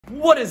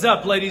What is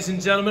up, ladies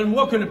and gentlemen?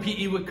 Welcome to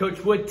PE with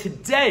Coach Wood.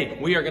 Today,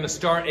 we are going to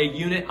start a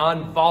unit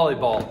on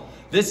volleyball.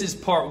 This is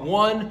part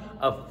 1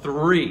 of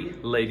 3,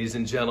 ladies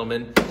and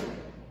gentlemen.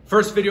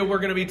 First video we're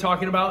going to be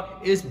talking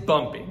about is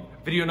bumping.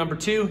 Video number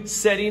 2,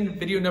 setting.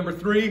 Video number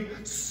 3,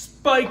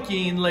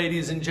 spiking,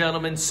 ladies and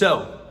gentlemen.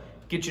 So,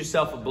 get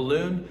yourself a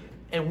balloon,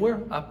 and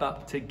we're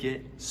about to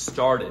get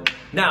started.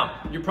 Now,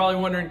 you're probably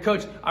wondering,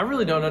 Coach, I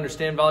really don't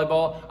understand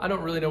volleyball. I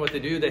don't really know what they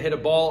do. They hit a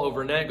ball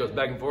over net, goes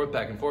back and forth,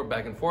 back and forth,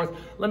 back and forth.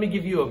 Let me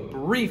give you a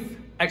brief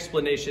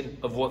explanation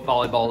of what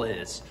volleyball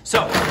is.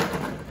 So,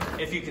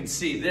 if you can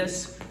see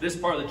this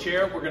part of the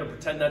chair, we're gonna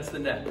pretend that's the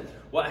net.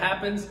 What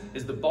happens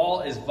is the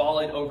ball is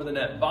volleyed over the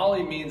net.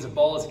 Volley means a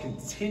ball is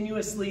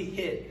continuously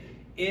hit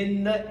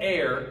in the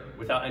air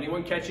without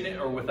anyone catching it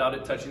or without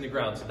it touching the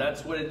ground. So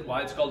that's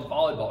why it's called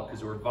volleyball,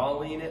 because we're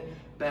volleying it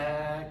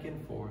back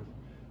and forth,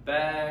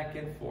 back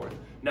and forth.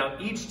 Now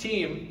each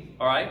team,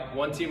 all right,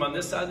 one team on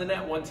this side of the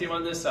net, one team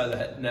on this side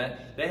of the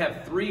net, they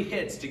have 3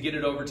 hits to get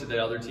it over to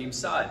the other team's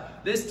side.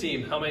 This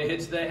team, how many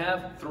hits do they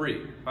have?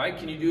 3. All right,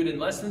 can you do it in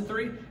less than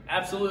 3?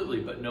 Absolutely,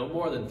 but no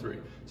more than 3.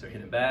 So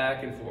hit it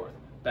back and forth,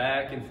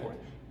 back and forth.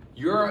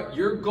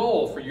 Your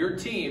goal for your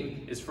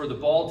team is for the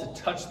ball to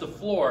touch the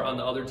floor on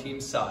the other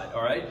team's side,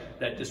 all right?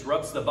 That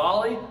disrupts the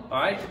volley, all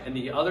right? And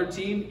the other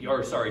team,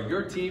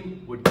 your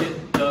team would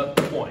get the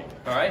point,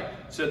 all right?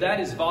 So that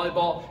is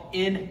volleyball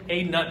in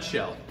a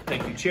nutshell.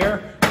 Thank you,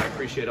 Chair. I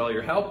appreciate all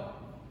your help.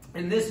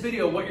 In this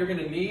video, what you're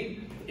gonna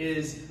need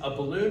is a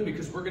balloon,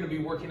 because we're gonna be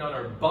working on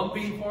our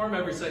bumping form.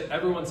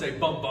 Everyone say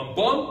bump, bump,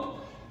 bump.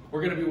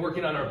 We're going to be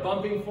working on our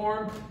bumping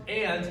form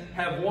and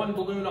have one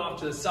balloon off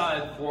to the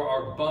side for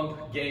our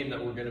bump game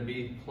that we're going to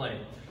be playing.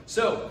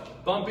 So,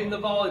 bumping the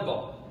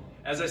volleyball.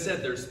 As I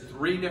said, there's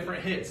 3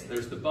 different hits.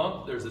 There's the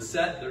bump, there's the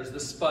set, there's the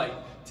spike.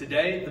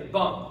 Today, the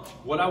bump.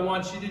 What I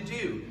want you to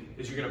do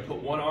is you're going to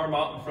put one arm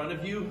out in front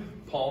of you,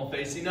 palm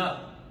facing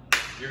up.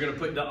 You're going to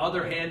put the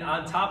other hand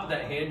on top of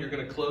that hand. You're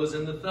going to close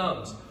in the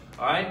thumbs.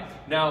 All right?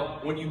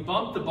 Now, when you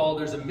bump the ball,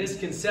 there's a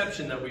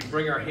misconception that we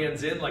bring our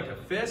hands in like a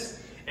fist,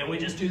 and we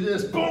just do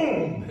this,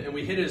 boom, and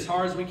we hit it as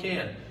hard as we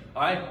can.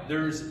 All right,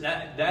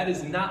 that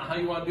is not how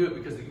you want to do it,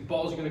 because the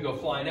balls are going to go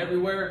flying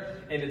everywhere,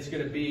 and it's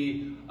going to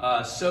be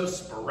so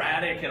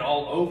sporadic and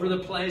all over the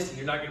place, and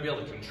you're not going to be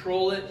able to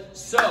control it.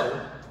 So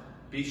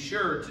be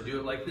sure to do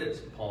it like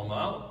this: palm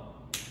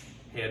out,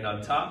 hand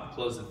on top,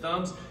 close the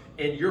thumbs,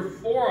 and your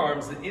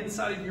forearms, the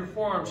inside of your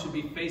forearms should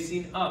be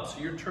facing up. So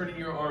you're turning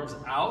your arms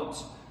out.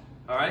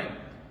 All right.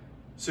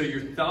 So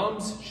your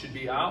thumbs should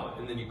be out,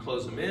 and then you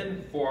close them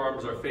in,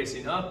 forearms are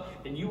facing up,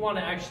 and you want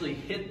to actually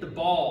hit the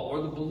ball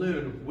or the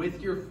balloon with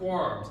your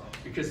forearms,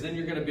 because then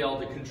you're going to be able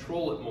to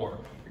control it more.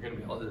 You're going to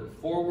be able to do it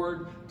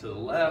forward, to the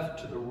left,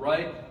 to the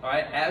right, all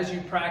right? As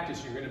you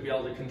practice, you're going to be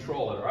able to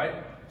control it, all right?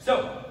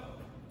 So,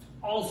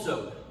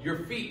 also,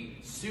 your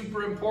feet,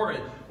 super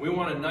important. We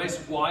want a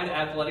nice wide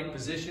athletic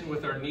position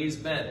with our knees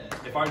bent.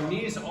 If our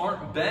knees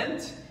aren't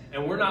bent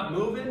and we're not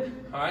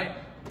moving, all right,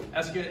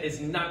 it's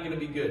not going to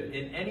be good.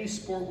 In any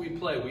sport we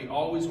play, we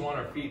always want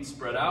our feet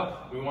spread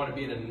out. We want to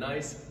be in a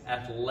nice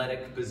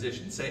athletic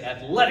position. Say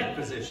athletic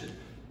position.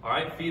 All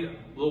right, feet a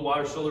little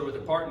wider, shoulder width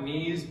apart,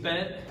 knees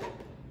bent,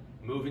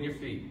 moving your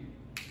feet.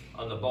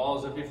 On the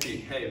balls of your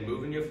feet. Hey,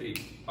 moving your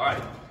feet. All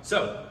right,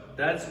 so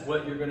that's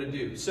what you're going to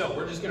do. So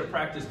we're just going to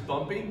practice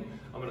bumping.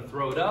 I'm going to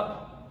throw it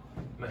up.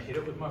 I'm going to hit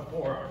it with my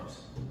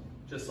forearms,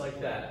 just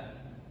like that.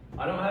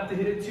 I don't have to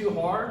hit it too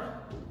hard.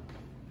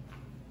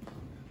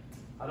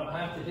 I don't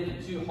have to hit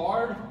it too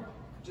hard,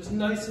 just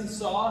nice and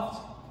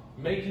soft,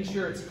 making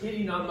sure it's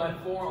hitting on my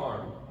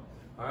forearm,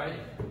 all right?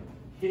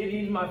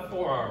 Hitting my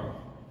forearm.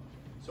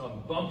 So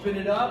I'm bumping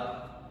it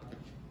up,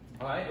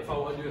 all right? If I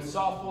want to do a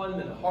soft one,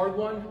 then a hard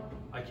one,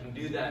 I can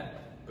do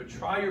that. But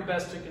try your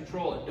best to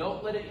control it.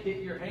 Don't let it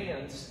hit your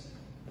hands,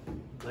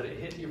 let it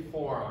hit your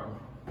forearm.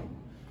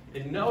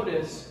 And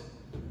notice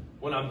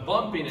when I'm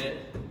bumping it,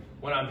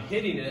 when I'm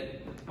hitting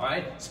it, all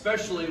right?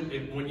 Especially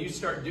when you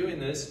start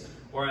doing this,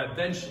 or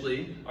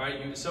eventually, all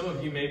right, some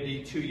of you may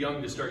be too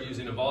young to start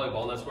using a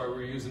volleyball. That's why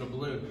we're using a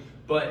balloon.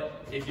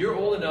 But if you're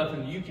old enough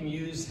and you can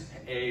use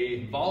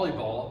a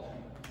volleyball,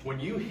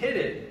 when you hit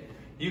it,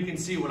 you can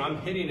see when I'm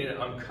hitting it,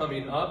 I'm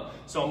coming up.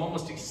 So I'm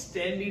almost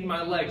extending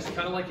my legs.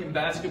 Kind of like in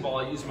basketball,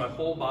 I use my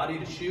whole body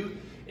to shoot.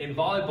 In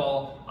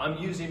volleyball, I'm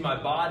using my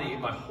body,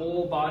 my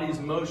whole body's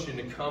motion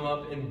to come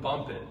up and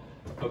bump it,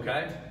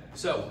 okay?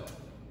 So,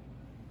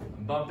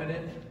 I'm bumping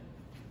it,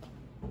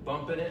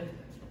 bumping it,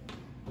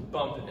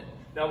 bumping it.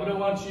 Now what I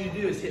want you to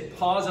do is hit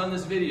pause on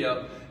this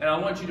video, and I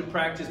want you to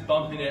practice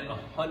bumping it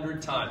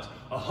 100 times.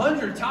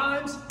 100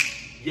 times?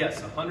 Yes,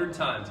 100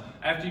 times.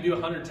 After you do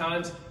 100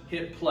 times,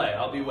 hit play.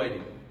 I'll be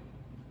waiting.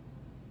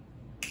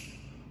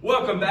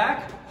 Welcome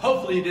back.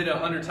 Hopefully you did it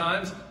 100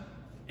 times.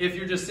 If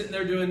you're just sitting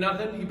there doing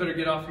nothing, you better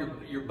get off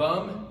your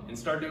bum and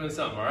start doing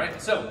something, all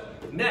right? So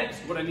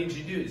next, what I need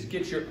you to do is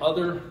get your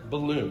other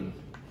balloon.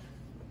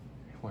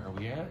 Where are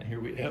we at?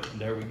 Here we go.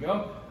 There we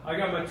go. I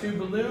got my 2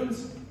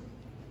 balloons.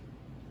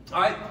 All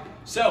right,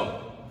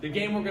 so the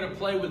game we're going to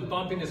play with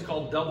bumping is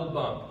called double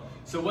bump.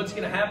 So what's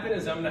gonna happen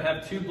is I'm gonna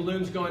have two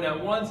balloons going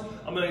at once.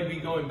 I'm gonna be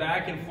going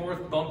back and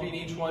forth, bumping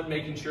each one,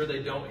 making sure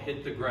they don't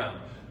hit the ground.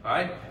 All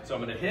right, so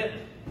I'm gonna hit.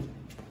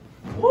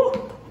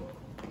 Woo!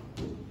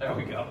 There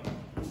we go.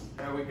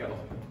 There we go.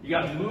 You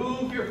gotta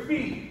move your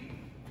feet.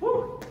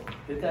 Woo!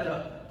 Hit that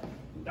up.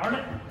 Darn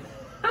it.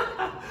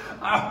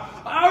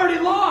 I already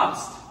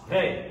lost.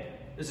 Hey,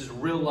 this is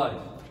real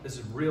life. This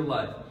is real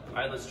life. All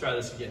right, let's try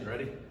this again.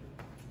 Ready?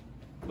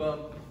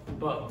 Bump,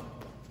 bump,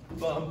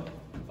 bump,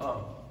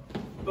 bump,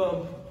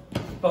 bump,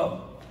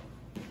 bump.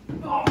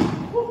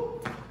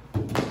 Oh,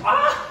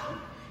 ah!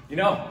 You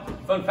know,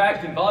 fun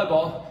fact in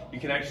volleyball, you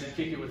can actually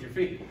kick it with your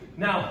feet.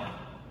 Now,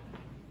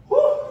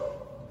 whoo,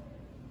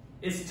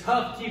 it's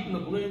tough keeping the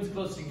balloons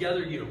close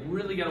together. You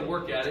really got to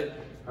work at it,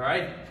 all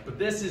right? But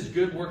this is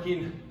good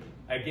working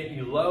at getting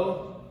you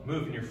low,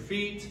 moving your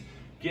feet,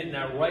 getting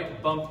that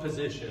right bump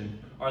position,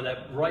 or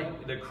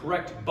the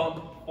correct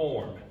bump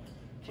form.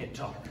 Can't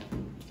talk.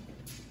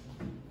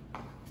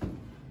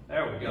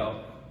 There we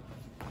go.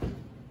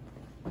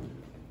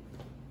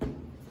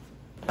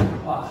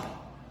 Ah.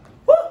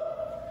 Woo!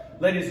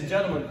 Ladies and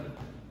gentlemen,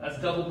 that's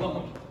double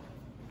bump.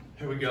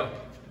 Here we go.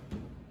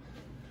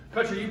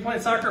 Coach, are you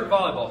playing soccer or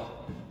volleyball?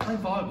 Playing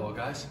volleyball,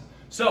 guys.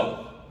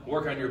 So,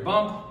 work on your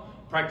bump,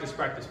 practice,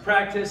 practice,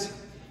 practice.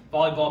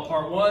 Volleyball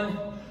part 1.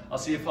 I'll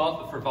see you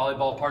for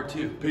volleyball part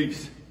 2.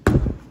 Peace.